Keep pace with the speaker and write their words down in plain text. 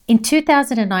In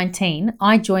 2019,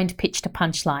 I joined Pitch to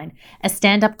Punchline, a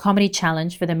stand-up comedy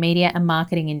challenge for the media and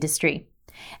marketing industry.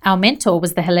 Our mentor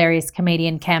was the hilarious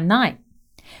comedian Cam Knight.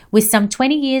 With some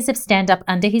 20 years of stand-up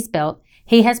under his belt,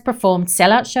 he has performed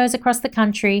sellout shows across the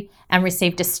country and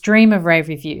received a stream of rave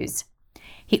reviews.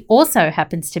 He also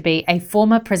happens to be a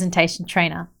former presentation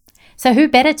trainer. So who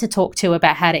better to talk to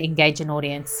about how to engage an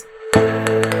audience?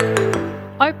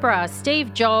 Oprah,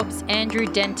 Steve Jobs, Andrew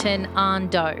Denton, Anh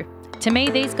Do. To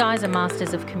me, these guys are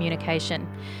masters of communication.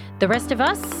 The rest of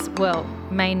us, well,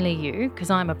 mainly you, because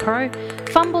I'm a pro,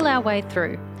 fumble our way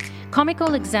through.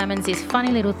 Comical examines this funny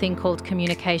little thing called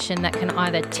communication that can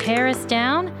either tear us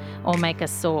down or make us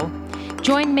soar.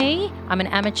 Join me, I'm an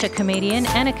amateur comedian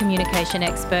and a communication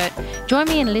expert. Join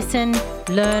me and listen,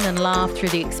 learn and laugh through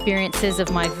the experiences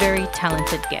of my very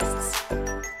talented guests.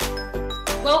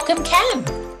 Welcome, Cam.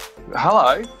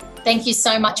 Hello. Thank you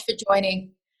so much for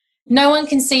joining. No one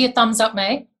can see your thumbs up,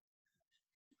 mate.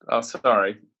 Oh,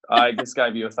 sorry. I just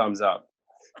gave you a thumbs up.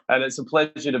 And it's a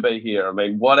pleasure to be here. I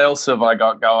mean, what else have I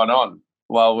got going on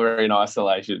while we're in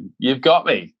isolation? You've got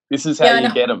me. This is how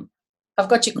you get them. I've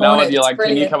got you cornered. No one, you're like,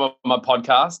 can you come on my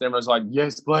podcast? And everyone's like,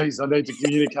 yes, please. I need to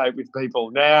communicate with people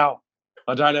now.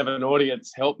 I don't have an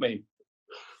audience. Help me.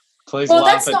 Please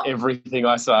laugh at everything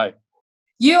I say.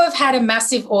 You have had a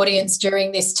massive audience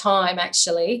during this time,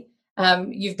 actually.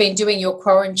 You've been doing your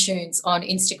quarantunes on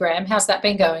Instagram. How's that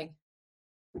been going?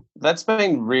 That's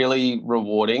been really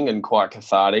rewarding and quite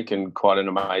cathartic and quite an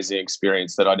amazing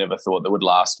experience that I never thought that would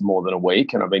last more than a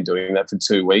week. And I've been doing that for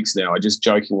 2 weeks now. I just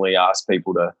jokingly asked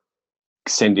people to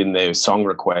send in their song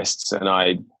requests, and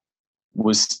I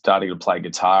was starting to play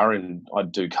guitar and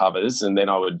I'd do covers, and then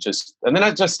I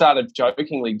just started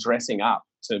jokingly dressing up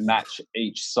to match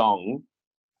each song.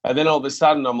 And then all of a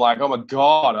sudden I'm like, oh my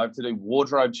God, I have to do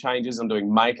wardrobe changes. I'm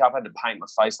doing makeup. I had to paint my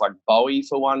face like Bowie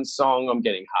for one song. I'm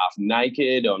getting half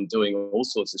naked. I'm doing all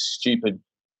sorts of stupid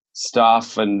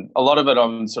stuff. And a lot of it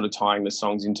I'm sort of tying the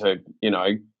songs into,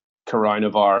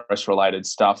 coronavirus related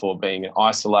stuff or being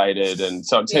isolated. And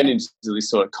so it turned into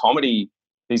this sort of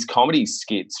these comedy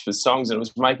skits for songs. And it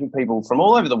was making people from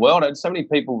all over the world. I had so many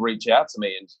people reach out to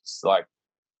me and just like,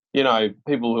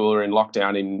 people who are in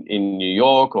lockdown in New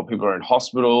York, or people who are in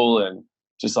hospital, and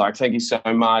just like, thank you so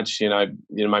much, made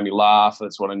me laugh.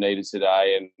 That's what I needed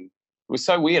today. And it was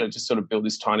so weird. I just sort of built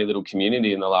this tiny little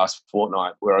community in the last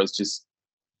fortnight where I was just,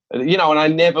 and I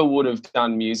never would have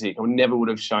done music. I never would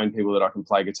have shown people that I can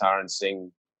play guitar and sing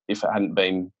if it hadn't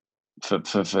been for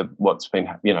what's been,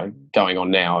 going on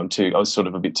now. I was sort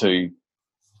of a bit too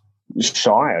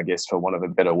shy, I guess, for want of a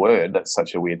better word. That's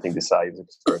such a weird thing to say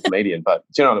for a comedian, but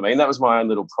do you know what I mean? That was my own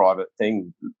little private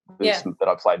thing that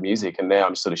I played music, and now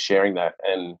I'm sort of sharing that,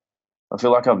 and I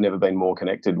feel like I've never been more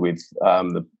connected with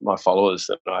my followers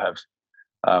than I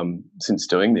have since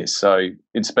doing this. So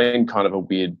it's been kind of a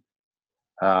weird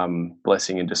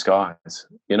blessing in disguise.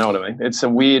 You know what I mean? It's a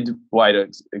weird way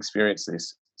to experience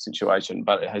this situation,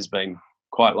 but it has been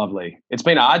quite lovely. It's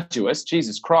been arduous.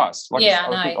 Jesus Christ! We're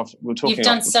talking. You've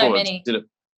done so many.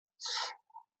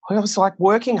 I was like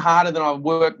working harder than I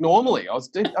work normally. I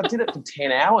did it for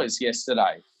 10 hours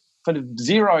yesterday for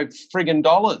 $0 friggin'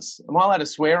 dollars. Am I allowed to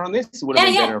swear on this? It would have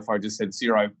been better if I just said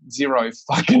zero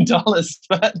fucking dollars.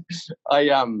 But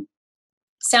I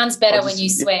sounds better when you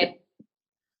swear.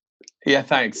 Yeah,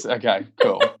 thanks. Okay,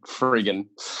 cool. Friggin'.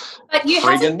 But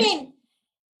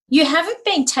you haven't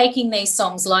been taking these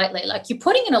songs lightly. Like, you're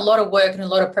putting in a lot of work and a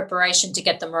lot of preparation to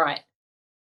get them right.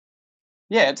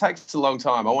 Yeah, it takes a long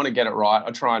time. I want to get it right.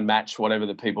 I try and match whatever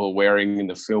the people are wearing in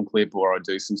the film clip, or I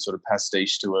do some sort of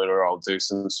pastiche to it, or I'll do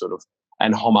some sort of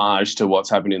an homage to what's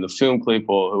happening in the film clip,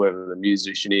 or whoever the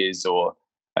musician is,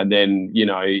 and then,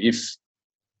 if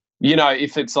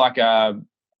it's like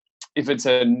if it's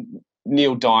a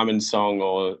Neil Diamond song,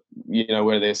 or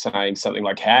where they're saying something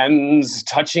like hands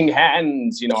touching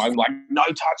hands, I'm like, no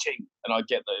touching, and I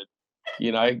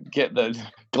get the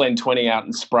Glen 20 out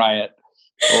and spray it,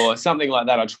 or something like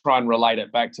that. I try and relate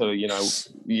it back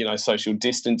to social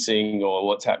distancing or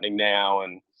what's happening now,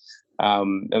 and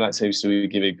that seems to be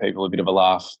giving people a bit of a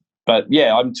laugh. But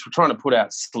yeah, I'm trying to put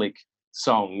out slick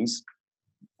songs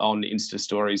on Insta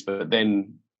stories, but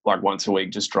then like once a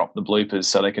week just drop the bloopers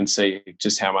so they can see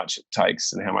just how much it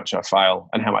takes and how much I fail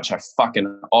and how much I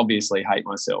fucking obviously hate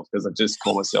myself, because I just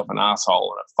call myself an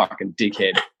asshole and a fucking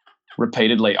dickhead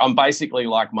repeatedly. I'm basically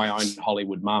like my own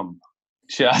Hollywood mum,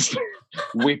 just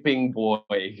whipping boy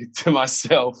to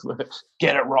myself.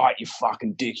 Get it right, you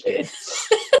fucking dickhead.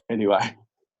 Anyway,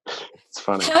 it's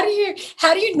funny.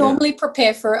 How do you normally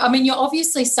prepare for it? I mean, you're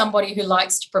obviously somebody who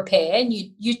likes to prepare, and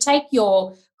you take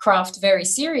your craft very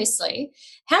seriously.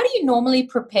 How do you normally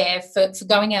prepare for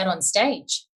going out on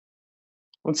stage?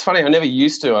 Well, it's funny. I never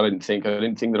used to. I didn't think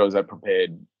that I was that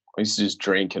prepared. I used to just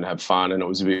drink and have fun, and it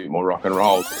was a bit more rock and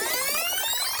roll.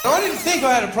 I didn't think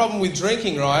I had a problem with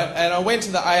drinking, right? And I went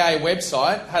to the AA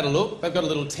website, had a look. They've got a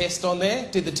little test on there.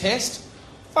 Did the test.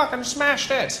 Fucking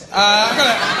smashed it.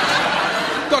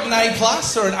 I got an A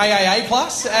plus or an AAA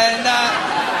plus, and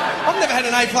I've never had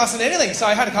an A plus in anything, so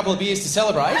I had a couple of beers to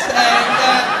celebrate. And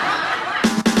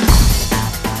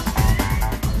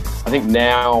I think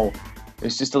now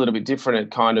it's just a little bit different.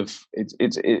 It kind of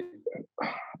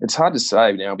it's hard to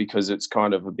say now because it's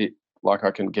kind of a bit like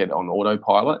I can get on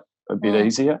autopilot a bit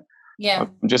easier. Yeah,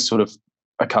 I'm just sort of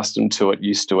accustomed to it,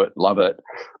 used to it, love it.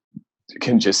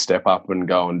 Can just step up and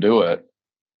go and do it.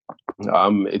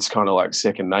 It's kind of like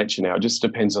second nature now. It just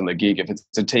depends on the gig. If it's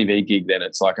a TV gig, then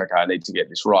it's like, okay, I need to get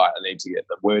this right. I need to get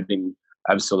the wording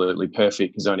absolutely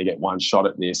perfect because I only get one shot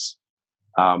at this.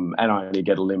 And I only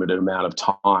get a limited amount of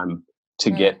time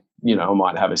to get, I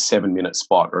might have a 7-minute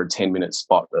spot or a 10-minute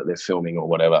spot that they're filming or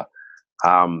whatever.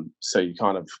 So you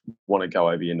kind of want to go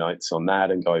over your notes on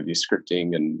that and go over your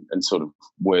scripting and sort of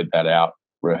word that out,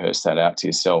 rehearse that out to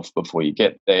yourself before you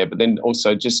get there. But then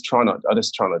also just try not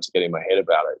to get in my head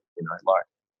about it. Like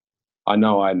I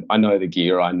know the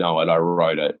gear, I know it, I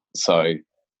wrote it. So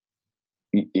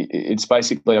it's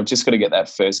basically, I've just got to get that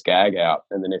first gag out.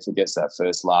 And then if it gets that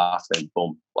first laugh, then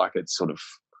boom, like it's sort of,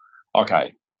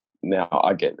 okay, now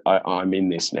I'm in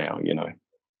this now,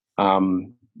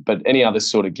 but any other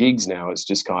sort of gigs now, it's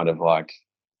just kind of like,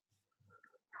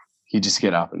 you just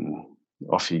get up and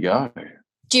off you go.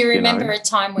 Do you remember a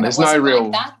time when it wasn't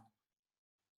like that?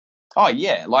 Oh,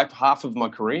 yeah, like half of my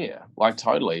career, like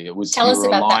totally. It was Tell us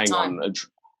about that time. On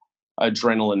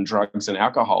adrenaline, drugs and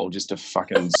alcohol just to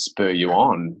fucking spur you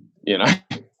on,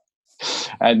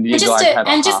 And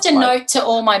just a note to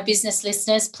all my business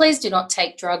listeners, please do not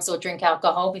take drugs or drink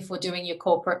alcohol before doing your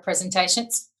corporate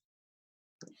presentations.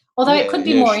 Although it could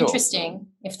be more interesting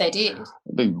if they did.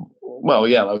 Well,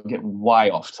 yeah, they'll get way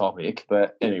off topic,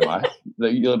 but anyway,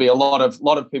 there'll be a lot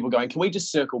of people going, can we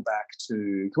just circle back?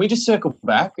 There'll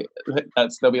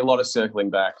be a lot of circling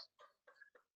back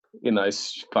in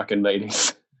those fucking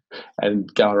meetings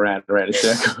and going around in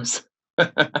circles.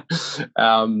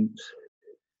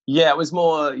 Yeah, it was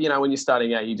more, when you're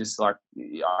starting out, you just like,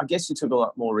 I guess you took a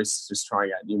lot more risks just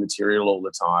trying out new material all the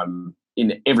time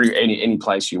in any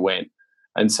place you went.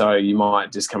 And so you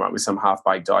might just come up with some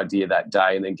half-baked idea that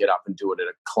day and then get up and do it at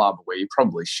a club where you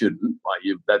probably shouldn't. Like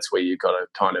that's where you've got to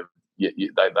kind of,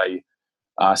 they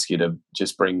ask you to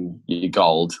just bring your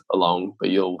gold along, but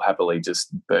you'll happily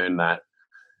just burn that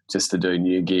just to do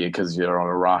new gear because you're on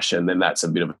a rush, and then that's a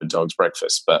bit of a dog's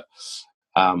breakfast. But,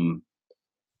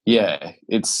 yeah,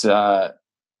 it's the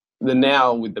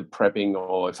now with the prepping,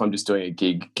 or if I'm just doing a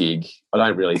gig, I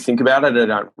don't really think about it. I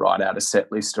don't write out a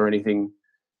set list or anything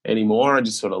anymore. I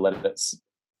just sort of let it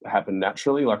happen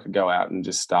naturally. Like I go out and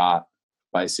just start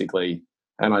basically,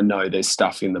 and I know there's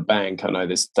stuff in the bank. I know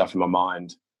there's stuff in my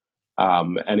mind.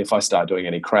 And if I start doing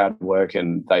any crowd work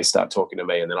and they start talking to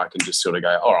me, and then I can just sort of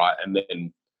go, all right. And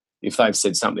then if they've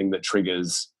said something that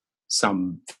triggers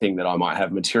something that I might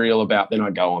have material about, then I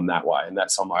go on that way. And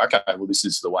I'm like, okay, well, this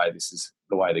is the way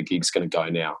the gig's going to go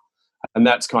now. And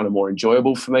that's kind of more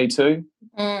enjoyable for me too,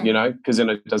 because then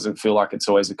it doesn't feel like it's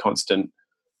always a constant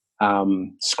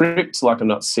script. Like I'm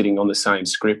not sitting on the same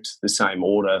script, the same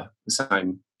order, the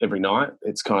same every night.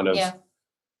 It's kind of,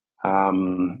 I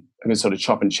can sort of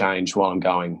chop and change while I'm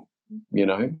going,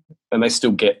 and they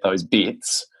still get those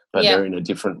bits, but they're in a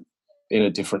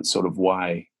different sort of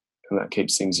way. And that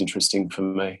keeps things interesting for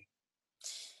me.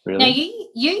 Really. Now,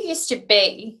 you used to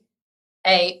be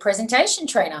a presentation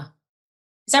trainer.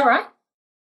 Is that right?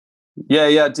 Yeah,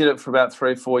 I did it for about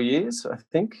 3 or 4 years, I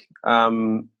think.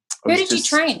 Who did you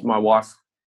train? My wife.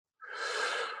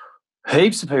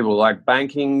 Heaps of people, like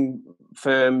banking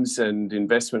firms and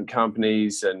investment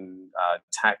companies and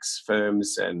tax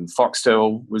firms, and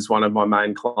Foxtel was one of my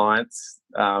main clients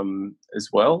as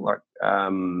well.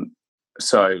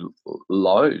 So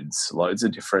loads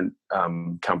of different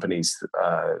companies,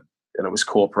 and it was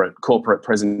corporate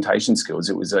presentation skills.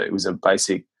 It was a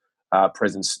basic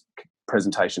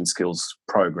presentation skills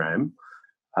program,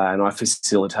 and I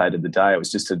facilitated the day. It was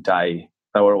just a day.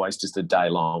 They were always just a day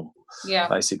long,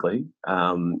 basically,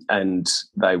 and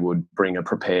they would bring a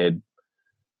prepared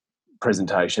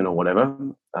presentation or whatever,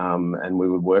 and we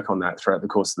would work on that throughout the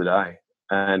course of the day.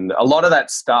 And a lot of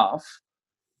that stuff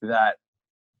that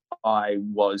I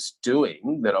was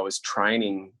doing, that I was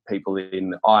training people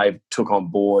in, I took on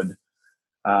board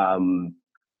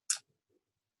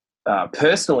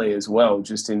personally as well,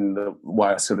 just in the way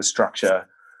I sort of structure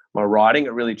my writing.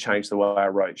 It really changed the way I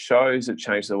wrote shows. It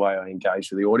changed the way I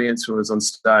engaged with the audience when I was on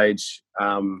stage.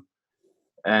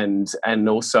 And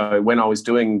also when I was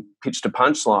doing Pitch to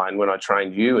Punchline, when I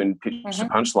trained you in Pitch to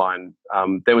Punchline,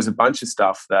 there was a bunch of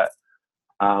stuff that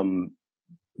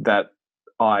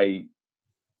I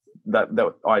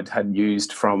had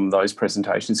used from those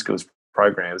presentation skills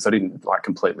programs. I didn't like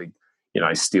completely,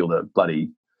 steal the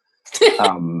bloody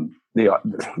am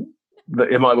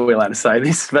I allowed to say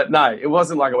this? But no, it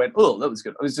wasn't like I went, oh, that was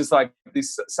good. It was just like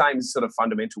this same sort of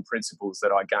fundamental principles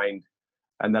that I gained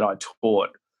and that I taught.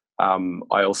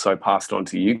 I also passed on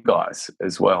to you guys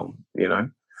as well,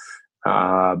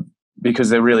 because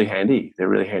they're really handy. They're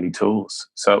really handy tools.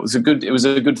 So it was a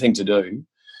good thing to do.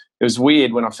 It was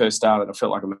weird when I first started. I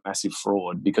felt like a massive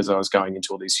fraud because I was going into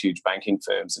all these huge banking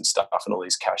firms and stuff and all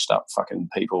these cashed up fucking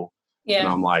people. Yeah. And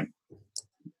I'm like,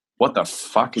 what the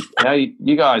fuck?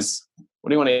 You guys, what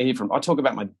do you want to hear from? I talk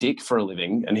about my dick for a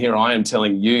living and here I am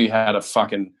telling you how to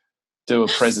fucking do a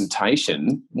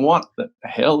presentation. What the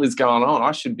hell is going on?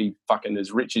 I should be fucking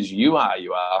as rich as you are,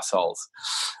 you assholes.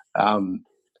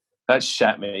 That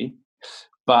shat me.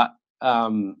 But,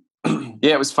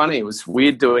 it was funny. It was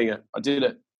weird doing it. I did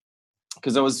it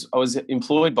because I was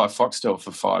employed by Foxtel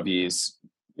for 5 years,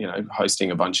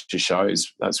 hosting a bunch of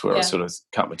shows. That's where I sort of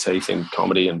cut my teeth in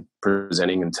comedy and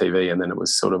presenting and TV. And then it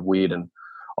was sort of weird and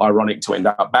ironic to end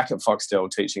up back at Foxtel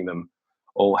teaching them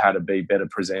all how to be better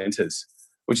presenters,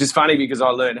 which is funny because I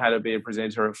learned how to be a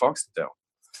presenter at Foxtel.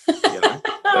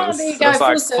 There you go,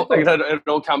 full circle. It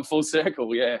all come full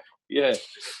circle, yeah.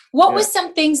 What were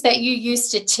some things that you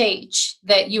used to teach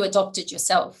that you adopted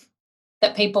yourself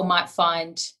that people might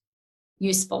find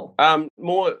useful?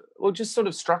 Just sort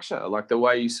of structure, like the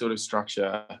way you sort of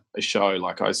structure a show.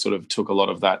 Like I sort of took a lot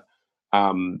of that,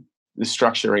 the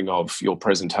structuring of your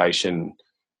presentation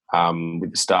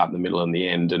with the start and the middle and the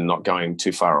end and not going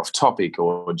too far off topic,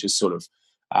 or just sort of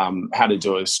how to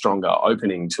do a stronger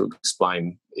opening to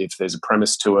explain if there's a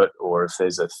premise to it or if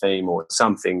there's a theme or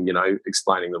something,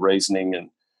 explaining the reasoning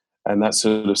and that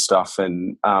sort of stuff.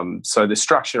 And so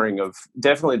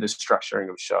definitely the structuring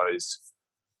of shows,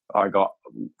 I got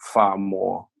far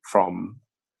more from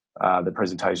the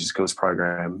presentation skills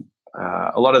program.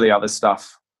 A lot of the other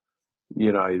stuff,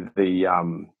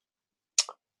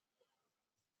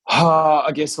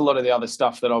 I guess a lot of the other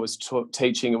stuff that I was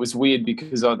teaching, it was weird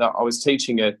because I was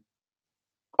teaching it.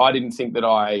 I didn't think that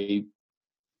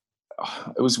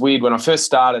it was weird when I first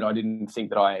started. I didn't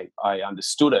think that I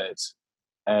understood it.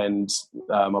 And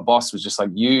my boss was just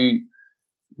like,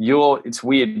 it's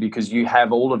weird because you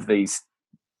have all of these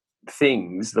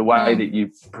things, the way that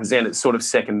you present it's sort of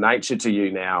second nature to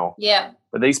you now. Yeah.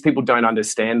 But these people don't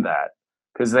understand that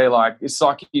because they're like, it's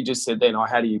like you just said then,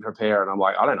 how do you prepare? And I'm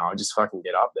like, I don't know, I just fucking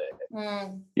get up there.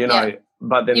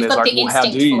 But then there's like, well, how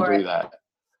do you do that?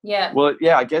 Yeah. Well,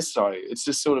 yeah, I guess so. It's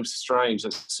just sort of strange.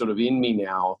 That's sort of in me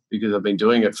now because I've been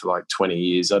doing it for like 20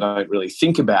 years. I don't really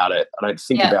think about it. I don't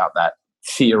think about that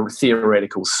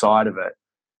theoretical side of it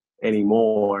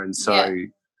anymore. And so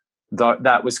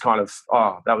that was kind of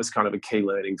a key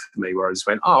learning for me where I just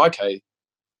went, oh, okay,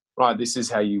 right, this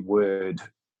is how you word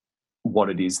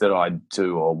what it is that I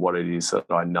do or what it is that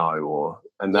I know,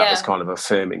 and that was kind of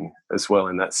affirming as well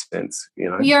in that sense,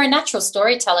 Well, you're a natural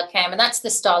storyteller, Cam, and that's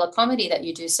the style of comedy that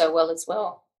you do so well as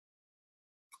well.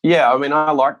 Yeah, I mean,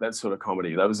 I like that sort of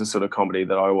comedy. That was the sort of comedy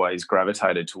that I always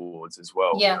gravitated towards as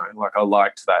well. Yeah. Like I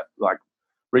liked that. Like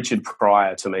Richard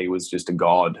Pryor to me was just a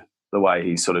god, the way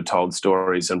he sort of told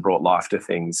stories and brought life to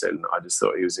things, and I just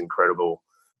thought he was incredible.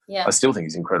 Yeah. I still think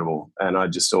he's incredible, and I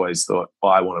just always thought,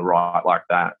 I want to write like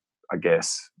that, I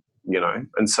guess,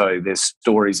 And so there's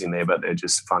stories in there, but they're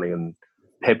just funny and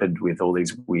peppered with all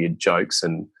these weird jokes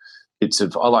and I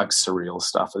like surreal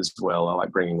stuff as well. I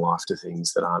like bringing life to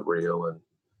things that aren't real and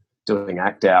doing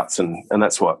act outs, and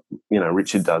that's what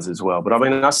Richard does as well. But I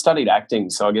mean, I studied acting,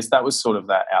 so I guess that was sort of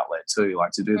that outlet too,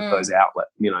 like to do those outlet,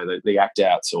 the act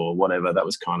outs or whatever. That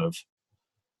was kind of,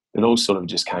 it all sort of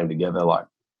just came together, like,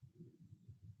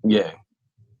 in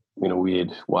a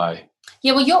weird way.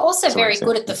 Yeah, well, you're also very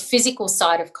good at the physical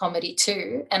side of comedy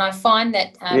too, and I find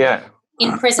that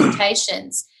in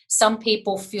presentations, some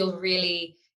people feel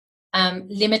really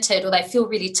limited, or they feel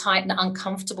really tight and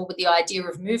uncomfortable with the idea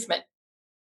of movement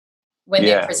when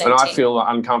they're presenting. And I feel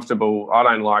uncomfortable. I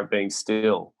don't like being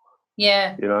still.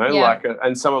 Yeah. Like,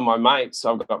 and some of my mates,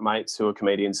 I've got mates who are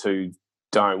comedians who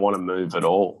don't want to move at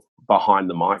all behind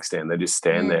the mic stand. They just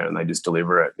stand there and they just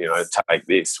deliver it, take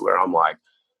this, where I'm like,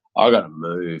 I got to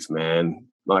move, man.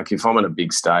 Like if I'm on a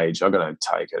big stage, I got to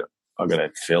take it. I got to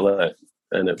feel it.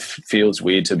 and it feels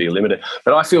weird to be limited.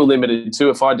 But I feel limited too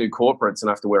if I do corporates and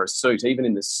I have to wear a suit. Even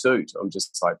in the suit, I'm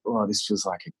just like, oh, this feels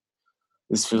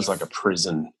like a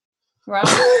prison. Right.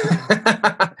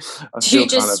 Do you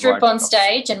just strip on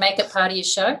stage and make it part of your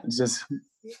show?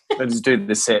 I just do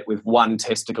the set with one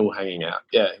testicle hanging out.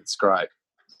 Yeah, it's great.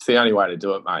 It's the only way to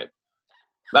do it, mate.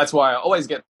 That's why I always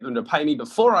get them to pay me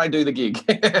before I do the gig.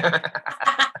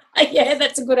 Yeah,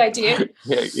 that's a good idea.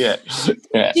 Yeah.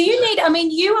 Do you need, I mean,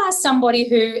 you are somebody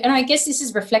who, and I guess this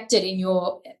is reflected in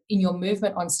your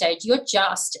movement on stage, you're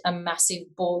just a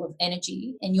massive ball of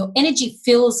energy and your energy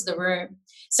fills the room.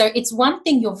 So it's one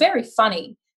thing, you're very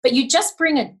funny, but you just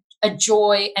bring a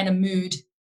joy and a mood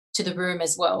to the room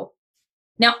as well.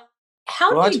 Now,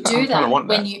 how do you do that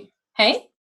when you, hey?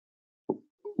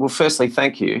 Well, firstly,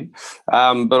 thank you.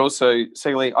 But also,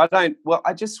 secondly, I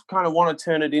just kind of want to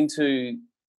turn it into,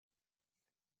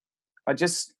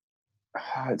 it's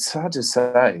hard to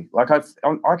say. Like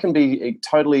I can be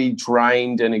totally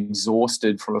drained and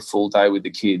exhausted from a full day with the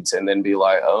kids and then be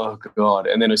like, oh, God.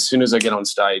 And then as soon as I get on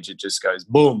stage, it just goes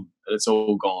boom, and it's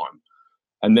all gone.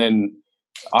 And then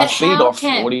I feed off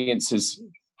audiences.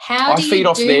 How do you feed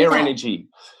off their that? energy.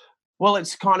 Well,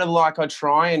 it's kind of like I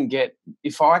try and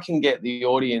if I can get the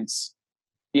audience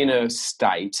in a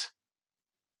state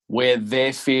where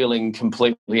they're feeling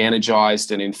completely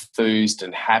energized and enthused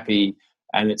and happy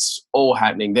and it's all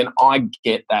happening, then I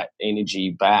get that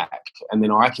energy back and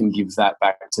then I can give that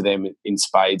back to them in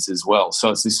spades as well.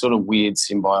 So it's this sort of weird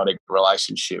symbiotic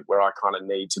relationship where I kind of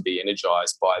need to be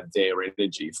energized by their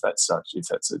energy, it's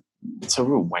a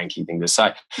real wanky thing to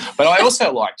say. But I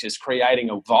also like just creating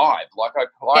a vibe. Like I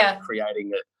like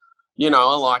creating it. You know,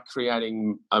 I like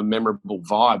creating a memorable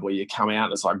vibe where you come out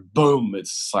and it's like, boom.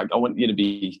 It's like I want you to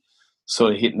be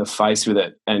sort of hit in the face with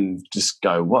it and just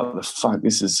go, what the fuck?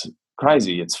 This is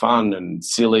crazy. It's fun and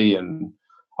silly and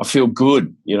I feel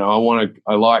good. You know,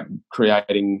 I like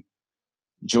creating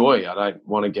joy. I don't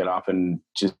want to get up and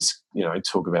just, you know,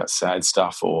 talk about sad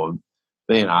stuff or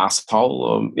be an asshole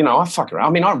or, you know, I fuck around. I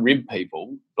mean, I rib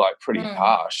people like pretty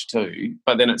harsh too,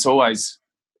 but then it's always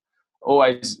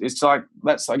it's like,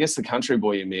 that's, I guess the country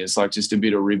boy in me is like just a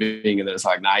bit of ribbing and then it's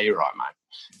like, nah, you're right,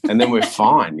 mate. And then we're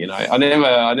fine, you know. I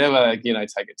never, you know,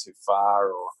 take it too far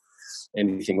or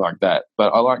anything like that.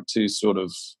 But I like to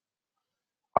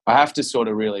I have to sort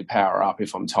of really power up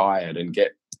if I'm tired and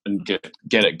get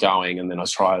it going, and then I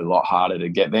try a lot harder to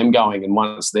get them going. And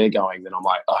once they're going, then I'm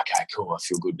like, okay, cool, I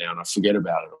feel good now, and I forget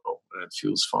about it all, and it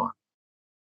feels fine.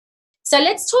 So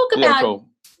let's talk about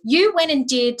you went and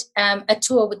did a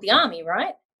tour with the Army,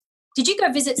 right? Did you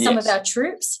go visit some of our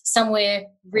troops somewhere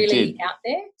really out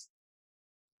there?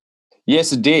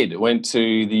 Yes, I did. I went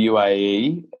to the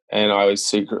UAE and I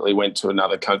secretly went to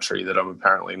another country that I'm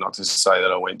apparently not to say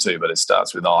that I went to, but it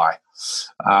starts with I.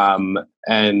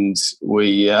 And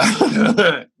we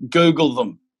Googled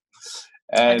them.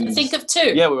 And I can think of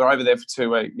two. Yeah, we were over there for 2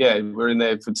 weeks. Yeah, we were in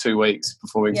there for 2 weeks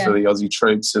performing for the Aussie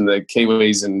troops and the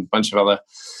Kiwis and a bunch of other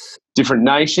different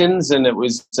nations. And it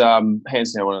was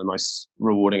hands down one of the most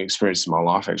rewarding experiences of my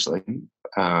life, actually.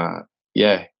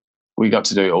 We got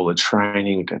to do all the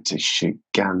training. We got to shoot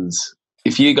guns.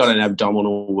 If you got an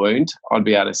abdominal wound, I'd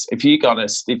be able to. If you got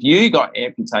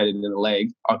amputated in the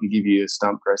leg, I could give you a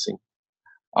stump dressing.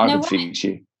 I could fix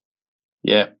you.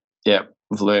 Yeah.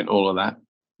 We've learnt all of that.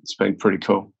 It's been pretty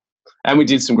cool. And we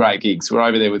did some great gigs. We're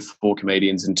over there with 4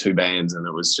 comedians and 2 bands, and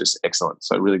it was just excellent.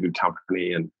 So really good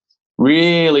company and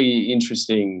really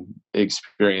interesting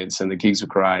experience. And the gigs were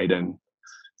great. And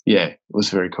it was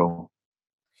very cool.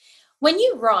 When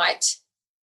you write,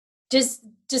 does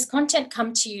content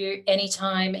come to you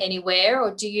anytime, anywhere, or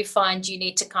do you find you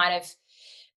need to kind of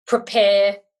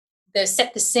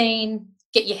set the scene,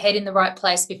 get your head in the right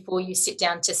place before you sit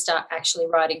down to start actually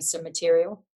writing some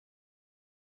material?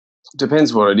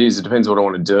 Depends what it is. It depends what I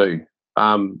want to do.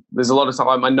 There's a lot of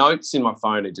time. My notes in my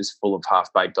phone are just full of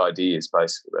half-baked ideas,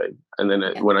 basically. And then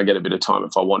when I get a bit of time,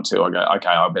 if I want to, I go, okay,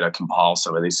 I better compile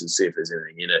some of this and see if there's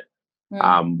anything in it.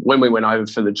 When we went over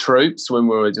for the troops, when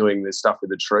we were doing this stuff with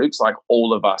the troops, like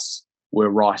all of us were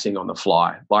writing on the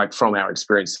fly, like from our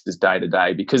experiences day to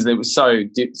day, because it was so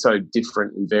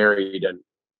different and varied,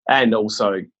 and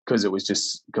also because it was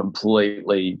just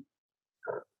completely,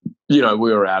 you know,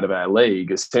 we were out of our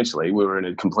league. Essentially, we were in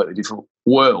a completely different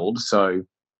world. So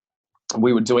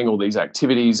we were doing all these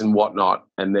activities and whatnot,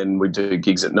 and then we'd do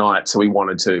gigs at night. So we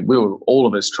were all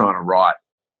of us trying to write,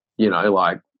 you know,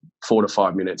 like 4 to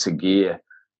 5 minutes a gear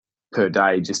per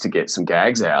day just to get some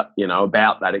gags out, you know,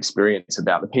 about that experience,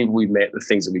 about the people we've met, the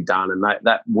things that we've done, and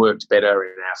that worked better in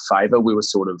our favour. We were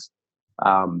sort of,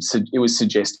 it was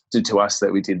suggested to us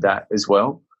that we did that as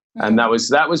well. And that was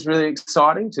really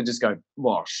exciting to just go,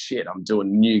 oh shit, I'm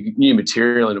doing new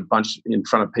material in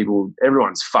front of people.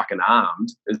 Everyone's fucking armed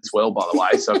as well, by the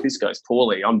way. So if this goes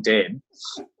poorly, I'm dead.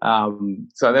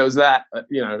 So there was that,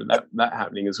 that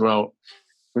happening as well,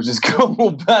 which is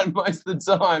cool. But most of the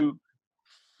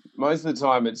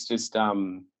time it's just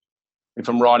if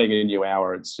I'm writing a new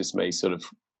hour, it's just me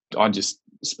I just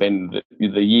spend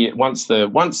the year once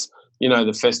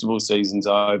the festival season's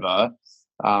over.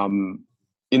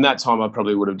 In that time, I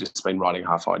probably would have just been writing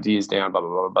half ideas down, blah, blah,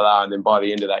 blah, blah. And then by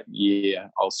the end of that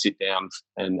year, I'll sit down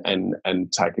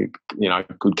and take a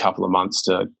good couple of months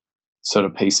to sort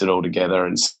of piece it all together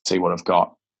and see what I've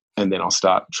got. And then I'll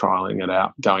start trialing it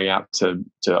out, going out to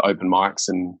open mics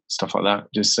and stuff like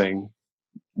that, just seeing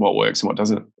what works and what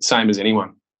doesn't. Same as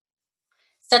anyone.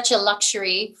 Such a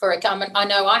luxury for I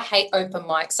know I hate open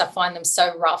mics. I find them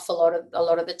so rough a lot of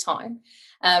the time.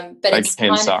 But it's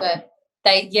kind of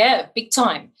big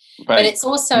time. But it's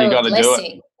also a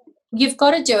blessing. You've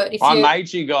got to do it. I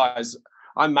made you guys.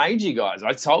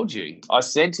 I told you. I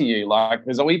said to you,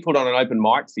 because we put on an open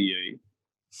mic for you,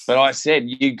 but I said,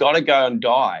 you got to go and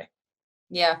die.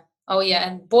 Yeah. Oh, yeah.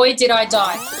 And boy, did I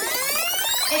die.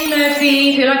 Eddie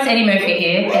Murphy. Who likes Eddie Murphy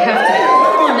here? You have to.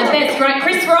 Come on, the best, right?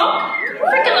 Chris Rock.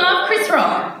 Freaking love Chris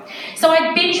Rock. So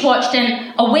I binge watched,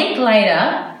 and a week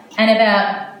later, and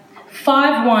about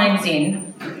 5 wines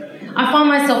in, I found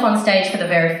myself on stage for the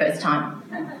very first time.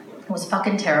 It was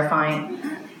fucking terrifying.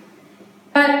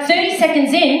 But 30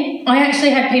 seconds in, I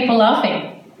actually had people laughing.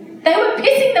 They were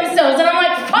pissing themselves, and I'm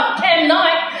like, fuck Cam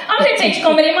Knight, I'm going to teach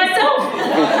comedy myself.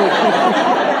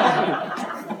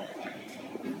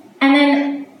 And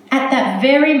then at that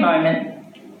very moment,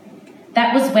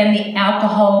 that was when the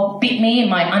alcohol bit me in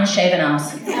my unshaven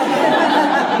ass.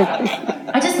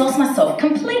 I just lost myself,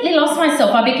 completely lost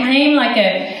myself. I became like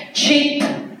a cheap,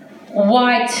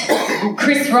 white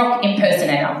Chris Rock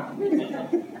impersonator.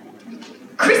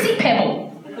 Chrissy Pebble.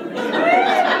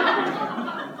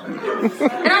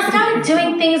 And I started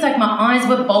doing things like my eyes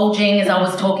were bulging as I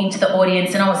was talking to the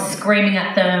audience, and I was screaming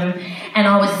at them, and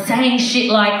I was saying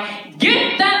shit like,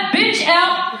 get that bitch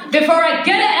out before I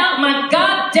get her out my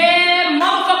goddamn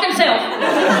motherfucking self.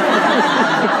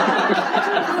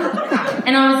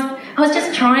 And I was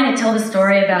just trying to tell the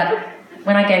story about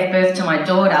when I gave birth to my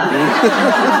daughter.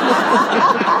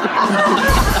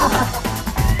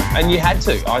 And you had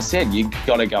to. I said, you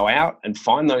got to go out and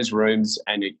find those rooms,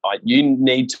 and you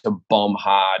need to bomb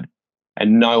hard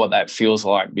and know what that feels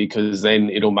like, because then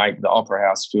it'll make the Opera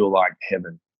House feel like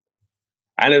heaven.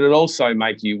 And it'll also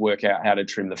make you work out how to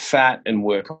trim the fat and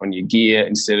work on your gear,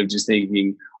 instead of just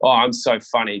thinking, oh, I'm so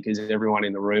funny because everyone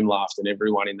in the room laughed, and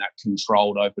everyone in that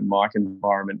controlled open mic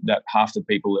environment, that half the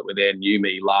people that were there knew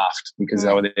me, laughed because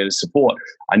they were there to support.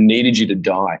 I needed you to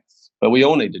die, but we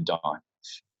all need to die.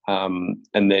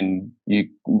 And then you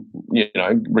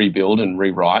rebuild and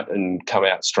rewrite and come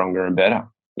out stronger and better.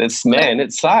 It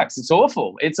sucks. It's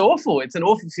awful. It's awful. It's an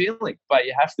awful feeling, but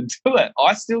you have to do it.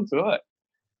 I still do it.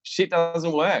 Shit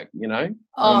doesn't work,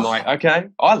 I'm like, okay.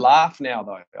 I laugh now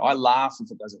though. I laugh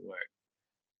if it doesn't work.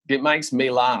 It makes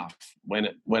me laugh when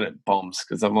it bombs,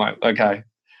 because I'm like, okay,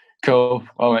 cool.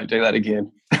 I won't do that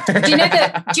again.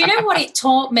 Do you know what it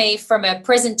taught me from a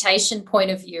presentation point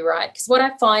of view, right? Because what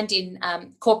I find in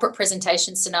corporate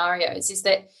presentation scenarios is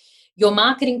that your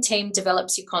marketing team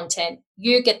develops your content,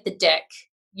 you get the deck,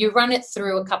 you run it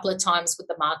through a couple of times with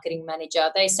the marketing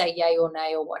manager. They say yay or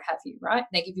nay or what have you, right? And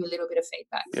they give you a little bit of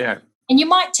feedback. Yeah. And you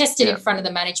might test it in front of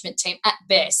the management team at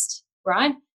best,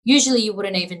 right? Usually you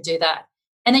wouldn't even do that.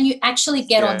 And then you actually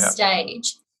get on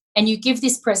stage and you give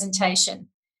this presentation.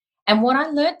 And what I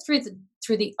learned through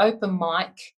the open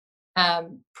mic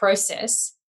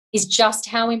process is just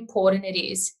how important it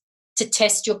is to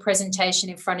test your presentation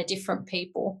in front of different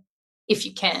people if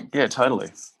you can. Yeah,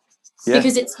 totally. Yeah.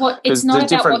 Because it's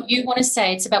not about what you want to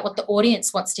say, it's about what the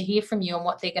audience wants to hear from you and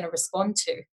what they're going to respond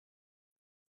to.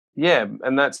 Yeah,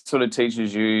 and that sort of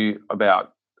teaches you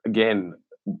about, again,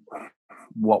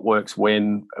 what works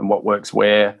when and what works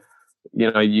where.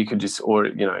 You could just,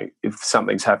 if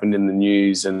something's happened in the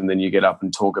news and then you get up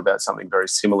and talk about something very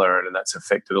similar and that's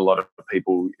affected a lot of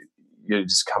people, you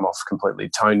just come off completely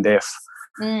tone deaf.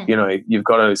 You've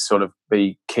got to sort of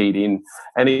be keyed in.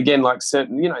 And again, like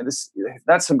certain,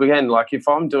 that's again, like if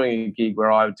I'm doing a gig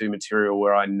where I do material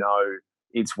where I know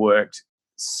it's worked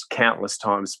countless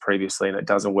times previously and it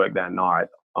doesn't work that night,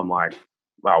 I'm like, oh,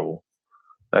 well,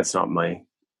 that's not me.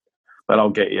 But I'll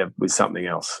get you with something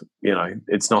else.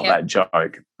 It's not that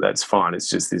joke. That's fine. It's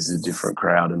just this is a different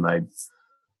crowd and they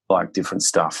like different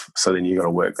stuff. So then you got to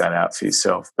work that out for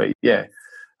yourself. But yeah,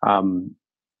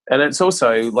 And it's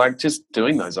also like just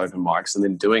doing those open mics and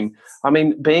then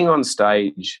being on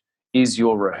stage is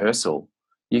your rehearsal.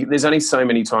 There's only so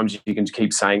many times you can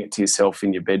keep saying it to yourself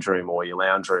in your bedroom or your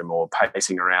lounge room or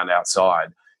pacing around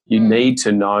outside. You need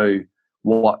to know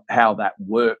how that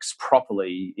works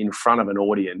properly in front of an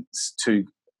audience to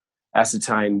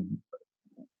ascertain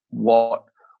what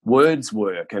words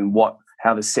work and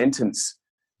how the sentence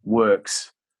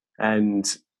works,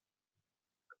 and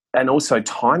also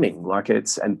timing,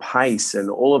 and pace and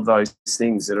all of those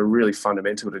things that are really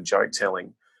fundamental to joke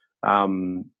telling.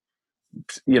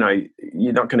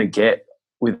 You're not going to get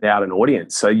without an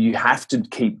audience. So you have to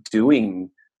keep doing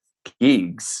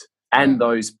gigs and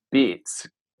those bits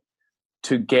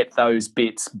to get those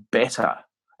bits better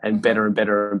and better and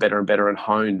better and better and better and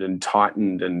honed and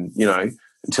tightened and,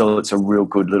 until it's a real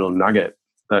good little nugget.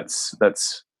 That's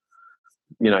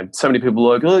so many people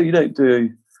are like, oh, you don't do,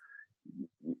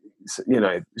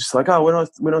 it's like, oh,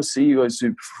 when I see you guys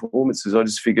do performances, I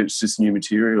just figure it's just new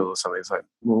material or something. It's like,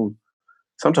 well,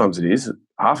 sometimes it is.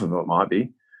 Half of it might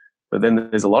be. But then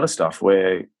there's a lot of stuff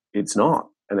where it's not,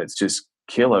 and it's just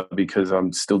killer because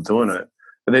I'm still doing it.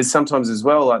 But there's sometimes as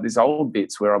well, like these old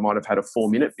bits where I might have had a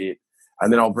 4-minute bit,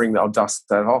 and then I'll dust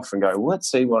that off and go, well, let's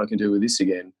see what I can do with this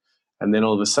again. And then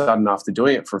all of a sudden, after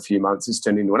doing it for a few months, it's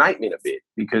turned into an 8-minute bit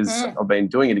because I've been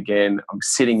doing it again. I'm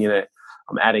sitting in it.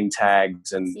 I'm adding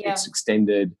tags and it's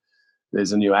extended.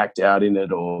 There's a new act out in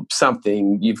it or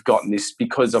something. You've gotten this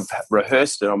because I've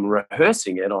rehearsed it. I'm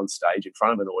rehearsing it on stage in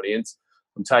front of an audience.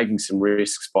 I'm taking some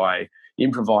risks by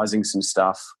improvising some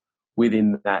stuff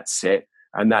within that set,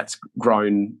 and that's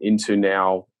grown into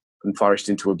now and flourished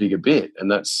into a bigger bit.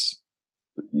 And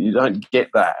you don't get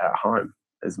that at home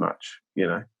as much,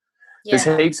 Yeah. There's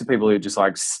heaps of people who just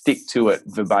like stick to it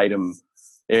verbatim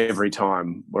every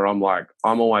time, where I'm like,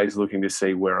 I'm always looking to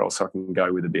see where else I can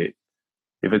go with a bit.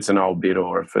 If it's an old bit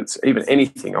or if it's even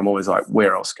anything, I'm always like,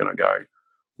 where else can I go?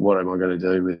 What am I going to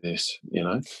do with this,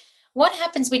 What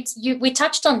happens we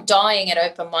touched on dying at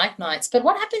open mic nights, but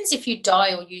what happens if you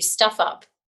die or you stuff up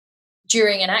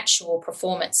during an actual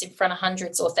performance in front of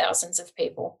hundreds or thousands of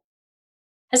people?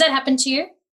 Has that happened to you?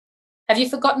 Have you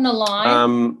forgotten a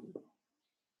line?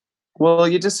 Well,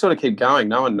 you just sort of keep going.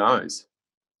 No one knows.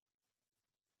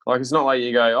 Like, it's not like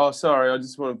you go, oh, sorry, I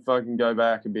just want to fucking go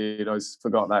back a bit. I just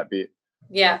forgot that bit.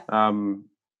 Yeah. No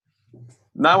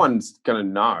one's going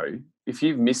to know. If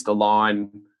you've missed a line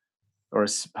or a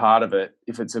part of it,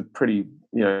 if it's a pretty,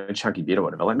 chunky bit or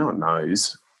whatever, like, no one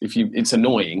knows. It's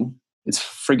annoying.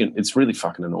 It's really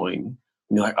fucking annoying.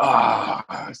 And you're like, oh,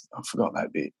 I forgot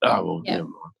that bit. Oh, well, never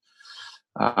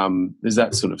mind. There's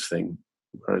that sort of thing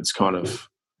where it's kind of,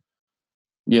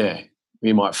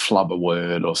 you might flub a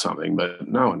word or something, but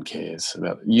no one cares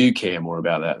about it. You care more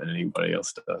about that than anybody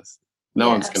else does. No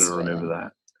one's going to remember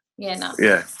that. Yeah, no.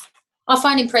 Yeah. I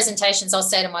find in presentations, I'll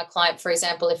say to my client, for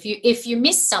example, if you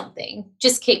miss something,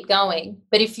 just keep going.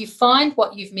 But if you find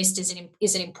what you've missed is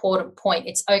an important point,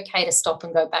 it's okay to stop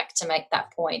and go back to make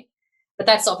that point. But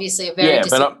that's obviously a very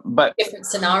different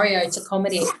scenario to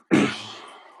comedy.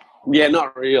 Yeah,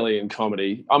 not really in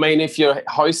comedy. I mean, if you're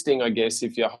hosting, I guess,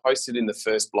 if you're hosted in the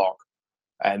first block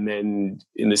and then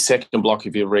in the second block,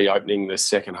 if you're reopening the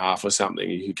second half or something,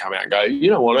 you can come out and go, you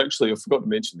know what, actually, I forgot to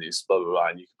mention this, blah, blah, blah,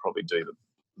 and you could probably do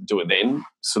it then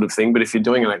sort of thing. But if you're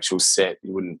doing an actual set,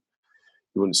 you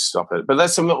wouldn't stop it. But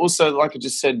that's also, like I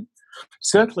just said,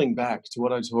 circling back to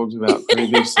what I talked about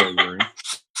previously,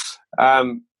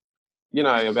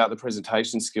 about the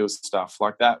presentation skills stuff,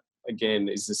 like that, again,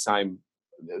 is the same.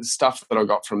 The stuff that I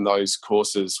got from those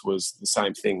courses was the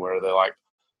same thing, where they're like,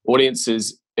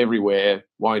 audiences everywhere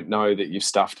won't know that you've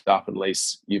stuffed up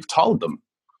unless you've told them.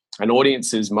 And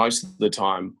audiences most of the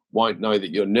time won't know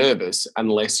that you're nervous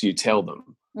unless you tell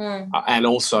them. And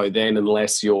also then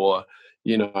unless your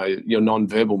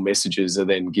non-verbal messages are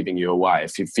then giving you away.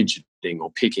 If you're fidgeting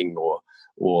or picking or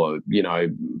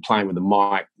playing with the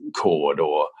mic cord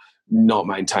or not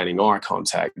maintaining eye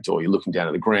contact or you're looking down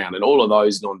at the ground, and all of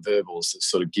those non-verbals that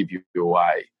sort of give you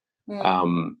away.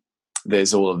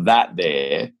 There's all of that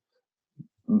there.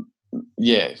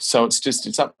 Yeah, so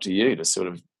it's up to you to sort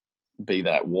of be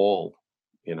that wall,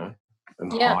 and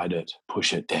hide it,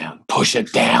 push it down.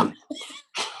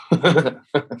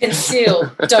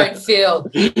 Conceal, don't feel.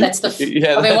 That's I've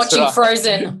been watching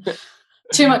Frozen.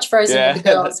 Too much Frozen with the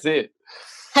girls. That's it.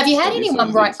 Have you had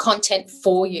anyone write content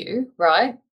for you,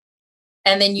 right?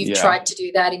 And then you've tried to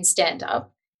do that in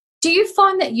stand-up. Do you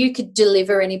find that you could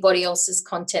deliver anybody else's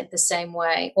content the same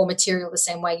way or material the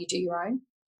same way you do your own?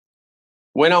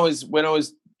 When I was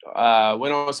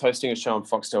when I was hosting a show on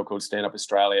Foxtel called Stand Up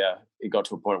Australia, it got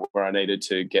to a point where I needed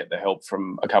to get the help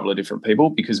from a couple of different people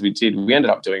because we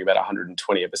ended up doing about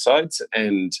 120 episodes,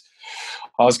 and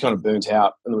I was kind of burnt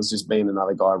out, and it was just me and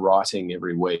another guy writing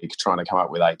every week, trying to come up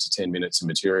with 8 to 10 minutes of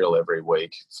material every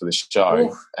week for the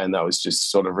show. Ooh. And that was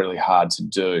just sort of really hard to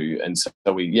do. And so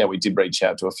we did reach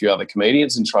out to a few other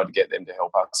comedians and tried to get them to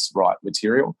help us write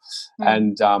material.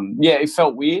 And it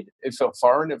felt weird. It felt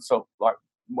foreign. It felt like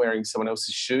wearing someone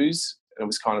else's shoes. It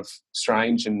was kind of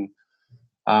strange, and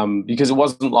because it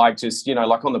wasn't like just,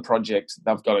 like on the project,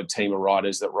 they've got a team of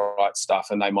writers that write stuff,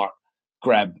 and they might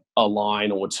grab a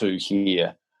line or two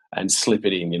here and slip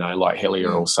it in, like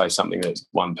Hellier will say something that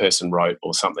one person wrote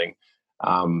or something,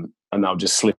 and they'll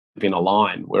just slip in a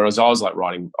line. Whereas I was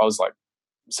like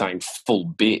saying full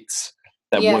bits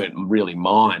that weren't really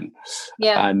mine.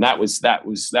 Yeah. And that was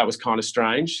kind of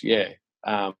strange. Yeah.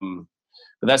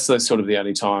 But that's the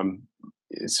only time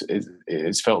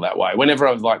it's felt that way. Whenever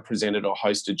I've like presented or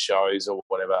hosted shows or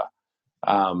whatever,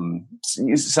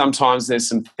 sometimes there's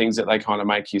some things that they kind of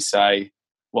make you say,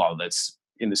 well, that's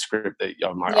in the script that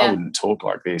I'm like, I wouldn't talk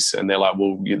like this. And they're like,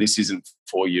 well, this isn't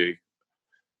for you.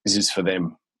 This is for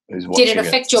them who's watching it. Did it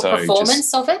affect your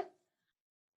performance of it?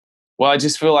 Well, I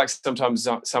just feel like sometimes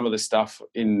some of the stuff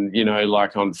in,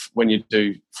 like when you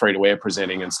do free-to-air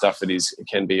presenting and stuff, it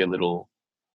can be a little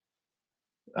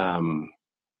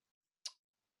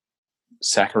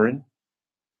saccharine,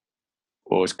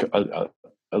 or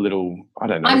a little, I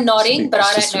don't know. I'm nodding, but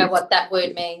I don't know what that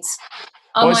word means.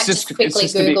 I might just quickly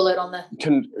Google it on the...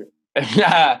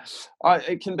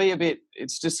 it can be a bit,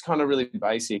 it's just kind of really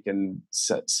basic and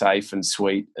safe and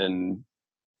sweet, and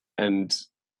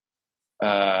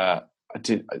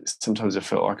sometimes I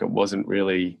felt like it wasn't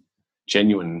really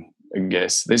genuine, I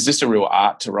guess. There's just a real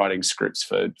art to writing scripts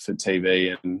for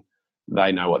TV, and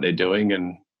they know what they're doing,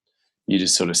 and you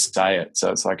just sort of say it.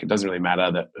 So it's like it doesn't really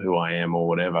matter who I am or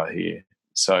whatever here.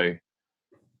 So,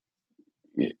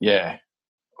 yeah,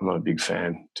 I'm not a big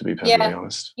fan, to be perfectly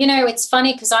honest. It's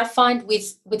funny because I find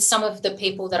with some of the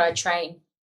people that I train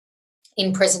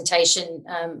in presentation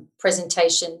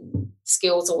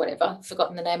skills or whatever, I've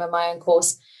forgotten the name of my own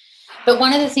course, but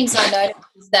one of the things I noticed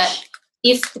is that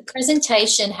if the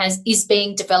presentation is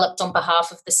being developed on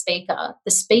behalf of the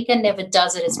speaker never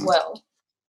does it as well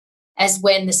as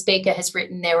when the speaker has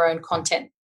written their own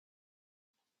content.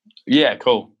 Yeah,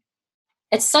 cool.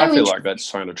 It's so I feel like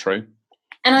that's kind of true.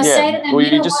 And I say to them,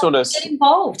 you just sort of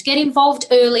get involved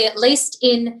early, at least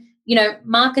in,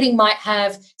 marketing might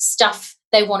have stuff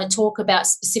they want to talk about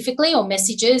specifically or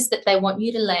messages that they want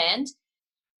you to land.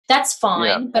 That's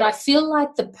fine, but I feel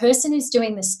like the person who's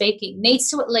doing the speaking needs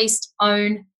to at least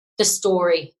own the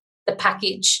story, the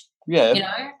package, and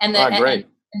I agree.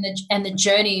 And the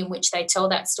journey in which they tell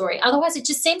that story. Otherwise, it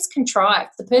just seems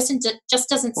contrived. The person just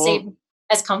doesn't seem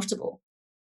as comfortable.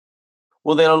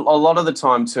 Well, then a lot of the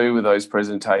time too with those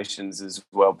presentations as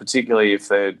well, particularly if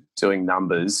they're doing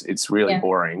numbers, it's really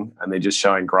boring, and they're just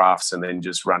showing graphs and then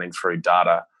just running through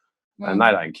data, and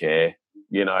they don't care.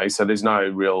 So there's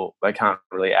they can't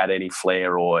really add any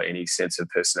flair or any sense of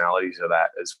personality to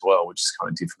that as well, which is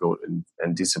kind of difficult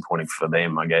and disappointing for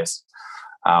them, I guess.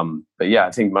 But yeah,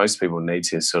 I think most people need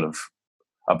to sort of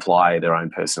apply their own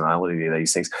personality to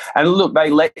these things. And look, they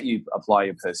let you apply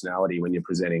your personality when you're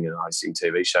presenting and hosting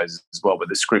TV shows as well, but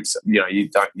the scripts, you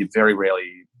very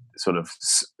rarely sort of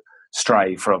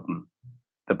stray from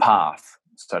the path,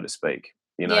 so to speak.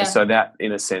 So that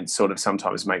in a sense sort of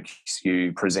sometimes makes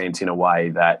you present in a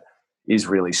way that is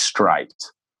really straight,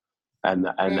 and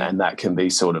that can be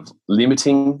sort of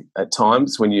limiting at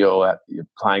times when you're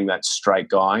playing that straight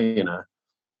guy in a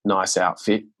nice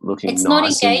outfit, looking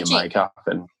nice in your makeup,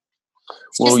 and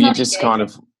you just engaging. Kind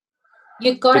of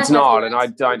it's not, and I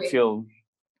don't feel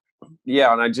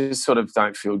and I just sort of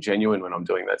don't feel genuine when I'm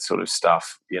doing that sort of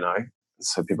stuff,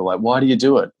 So people are like, why do you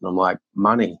do it? And I'm like,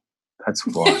 money. That's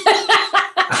why.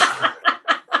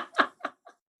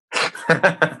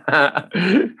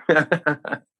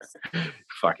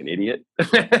 Fucking idiot.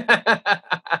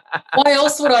 Why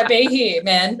else would I be here,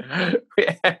 man?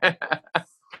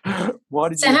 Why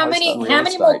did how many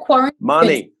more quarantines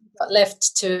money got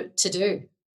left to do?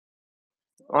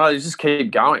 Well, you just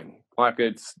keep going. Like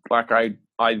it's like I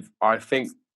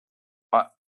think I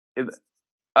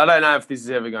don't know if this is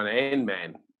ever going to end,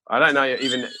 man. I don't know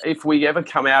even if we ever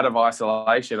come out of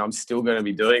isolation. I'm still going to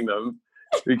be doing them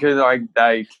because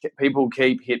people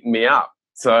keep hitting me up.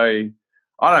 So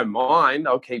I don't mind.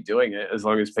 I'll keep doing it as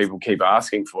long as people keep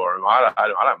asking for them. I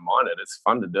don't mind it. It's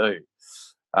fun to do.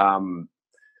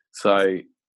 So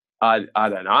I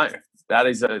don't know.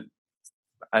 That's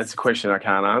a question I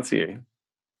can't answer you.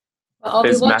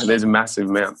 There's a massive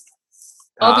amount.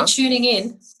 I'll be tuning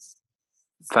in.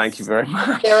 Thank you very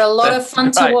much. They're a lot of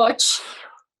fun to watch.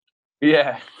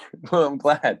 Yeah, well, I'm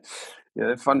glad. Yeah,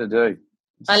 they're fun to do.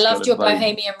 I loved your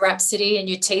Bohemian Rhapsody and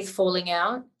your teeth falling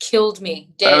out. Killed me.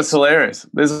 Dead. That was hilarious.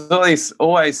 There's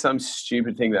always some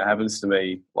stupid thing that happens to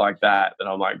me like that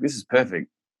I'm like, this is perfect.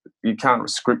 You can't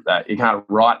script that. You can't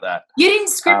write that. You didn't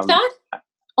script that?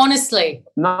 Honestly.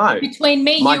 No. Between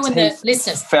me, you and the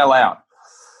listeners. Fell out.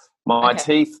 My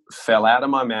teeth fell out of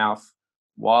my mouth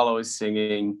while I was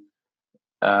singing.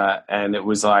 And it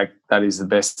was like, that is the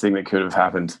best thing that could have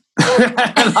happened. And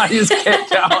I just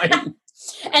kept going.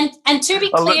 And to be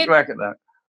clear, I look back at that.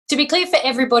 To be clear for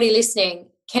everybody listening,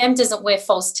 Cam doesn't wear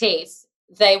false teeth.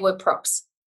 They were props.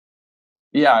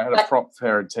 Yeah, I had a prop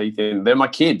pair of teeth in. They're my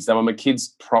kids. They were my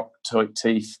kids' prop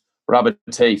teeth, rubber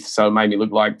teeth. So it made me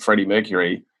look like Freddie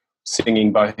Mercury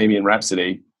singing Bohemian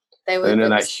Rhapsody. And in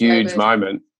that huge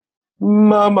moment,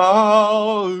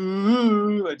 Mama,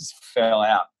 they just fell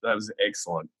out. That was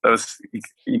excellent.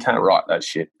 You can't write that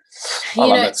shit.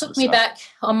 It took me back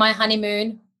on my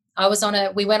honeymoon.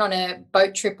 We went on a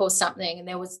boat trip or something, and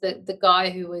there was the guy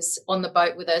who was on the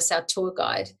boat with us, our tour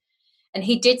guide, and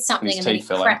he did something and then he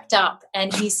cracked up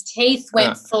and his teeth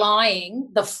went flying.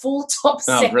 The full top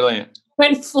set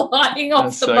went flying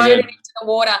off the boat and into the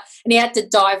water, and he had to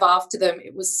dive after them.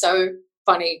 It was so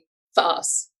funny for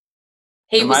us.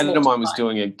 A mate of mine was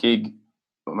doing a gig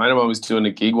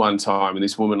one time, and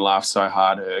this woman laughed so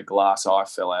hard her glass eye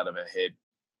fell out of her head.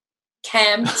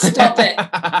 Cam, stop it.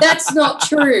 That's not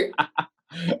true.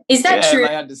 Is that true?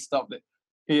 They had to stop it.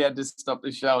 He had to stop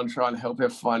the show and try and help her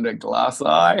find her glass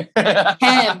eye.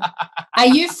 Cam, are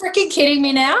you freaking kidding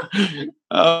me now?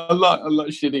 I'm not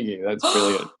shitting you. That's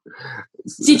brilliant.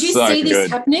 Did you see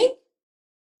this happening?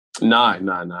 No.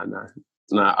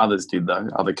 No, others did though.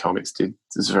 Other comics did.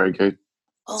 It's very good.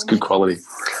 It's good quality.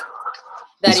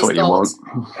 That's what you want.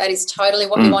 That is totally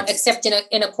what you want, except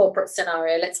in a corporate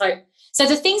scenario. Let's hope. So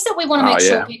the things that we want to make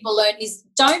sure people learn is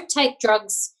don't take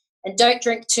drugs and don't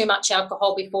drink too much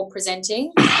alcohol before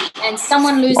presenting. And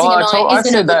someone losing an eye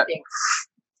isn't a good thing.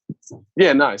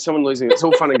 Yeah, no, someone losing it's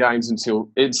all fun and games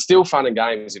it's still fun and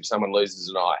games if someone loses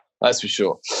an eye. That's for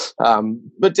sure.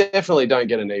 But definitely don't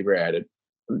get inebriated.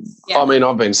 Yeah. I mean,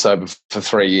 I've been sober for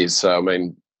 3 years, so I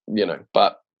mean,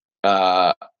 but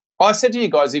I said to you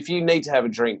guys, if you need to have a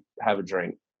drink, have a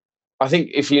drink. I think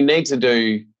if you need to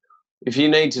do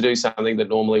something that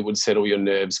normally would settle your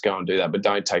nerves, go and do that, but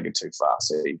don't take it too far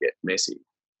so you get messy.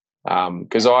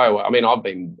 Because I've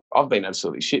been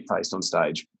absolutely shit-faced on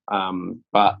stage,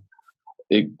 but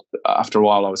after a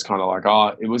while I was kind of like,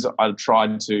 I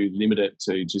tried to limit it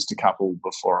to just a couple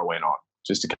before I went on,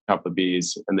 just a couple of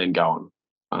beers and then go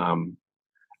on.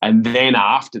 And then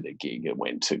after the gig, it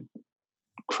went to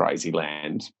crazy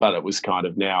land, but it was kind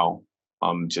of now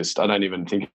I don't even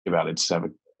think about it. Just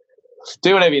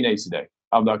do whatever you need to do.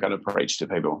 I'm not going to preach to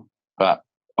people, but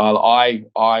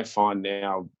I find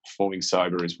now performing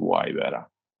sober is way better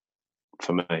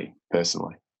for me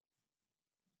personally.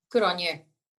 Good on you.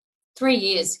 3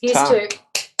 years. Here's to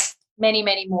many,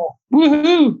 many more.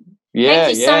 Woohoo! Yeah,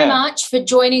 Thank you so much for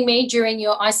joining me during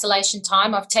your isolation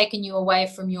time. I've taken you away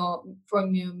from your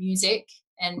music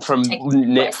and from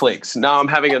Netflix. No, I'm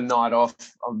having a night off.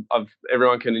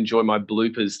 Everyone can enjoy my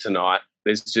bloopers tonight.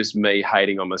 There's just me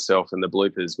hating on myself in the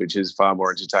bloopers, which is far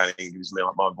more entertaining. It gives me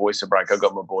my voice a break. I've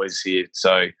got my boys here,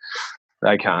 so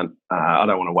they can't. I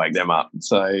don't want to wake them up.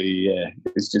 So, yeah,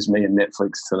 it's just me and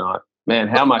Netflix tonight. Man,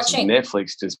 how much has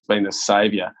Netflix just been a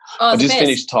saviour? I just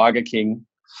finished Tiger King.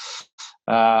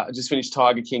 I just finished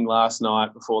Tiger King last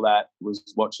night. Before that was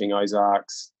watching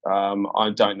Ozarks.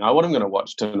 I don't know what I'm going to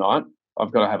watch tonight.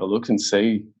 I've got to have a look and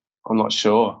see. I'm not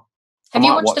sure. Have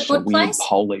you watched The Good Place?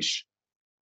 Polish.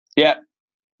 Yeah,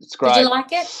 it's great. Did you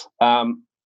like it?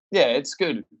 Yeah, it's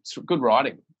good. It's good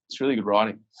writing. It's really good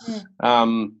writing. I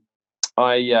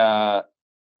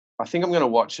think I'm going to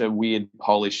watch a weird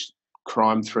Polish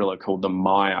crime thriller called The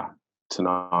Maya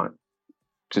tonight,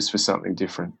 just for something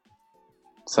different.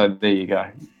 So there you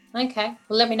go. Okay.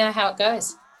 Well, let me know how it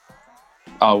goes.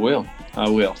 I will.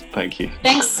 Thank you.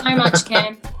 Thanks so much,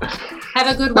 Cam. Have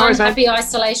a good one. Happy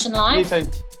isolation life. You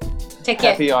too. Take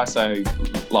care. Happy ISO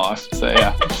life. So,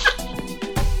 yeah.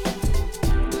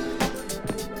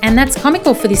 And that's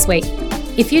Comical for this week.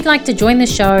 If you'd like to join the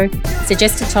show,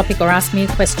 suggest a topic or ask me a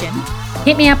question,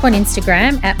 hit me up on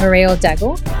Instagram at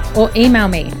 @MarielDaggle or email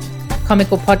me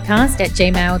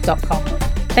comicalpodcast@gmail.com.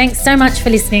 Thanks so much for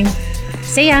listening.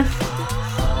 See ya.